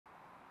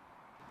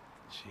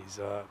She's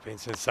been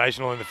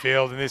sensational in the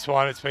field in this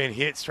one. It's been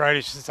hit straight.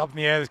 It's just up in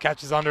the air. There's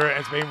catches under it. And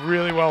it's been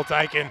really well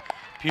taken.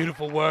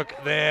 Beautiful work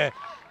there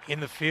in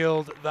the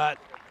field. That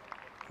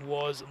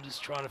was, I'm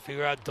just trying to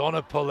figure out,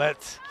 Donna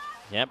Paulette.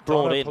 Yep,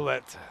 brought in.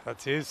 Paulette,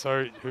 that's his.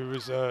 So who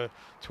was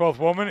 12th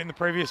woman in the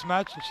previous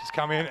match. And she's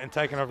come in and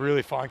taken a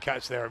really fine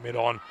catch there at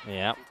mid-on.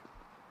 Yeah.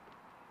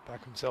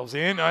 Back themselves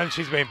in. And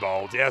she's been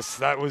bowled. Yes,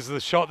 that was the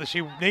shot that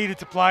she needed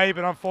to play.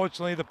 But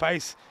unfortunately, the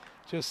pace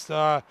just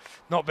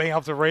not being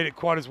able to read it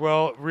quite as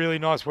well. Really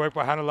nice work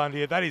by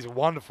H.Landheer. That is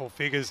wonderful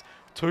figures.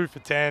 2 for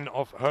 10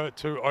 off her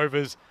 2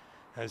 overs,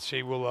 as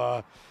she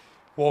will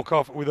walk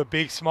off with a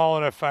big smile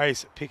on her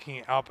face,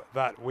 picking up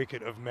that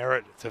wicket of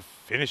merit to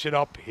finish it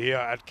up here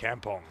at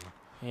Kampong.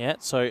 Yeah,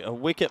 so a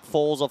wicket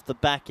falls off the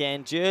back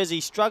end. Jersey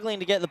struggling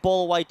to get the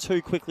ball away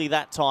too quickly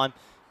that time.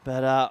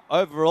 But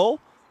overall,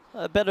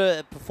 a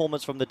better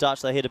performance from the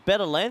Dutch. They hit a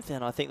better length,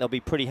 and I think they'll be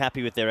pretty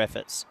happy with their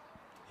efforts.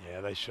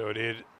 Yeah, they sure did.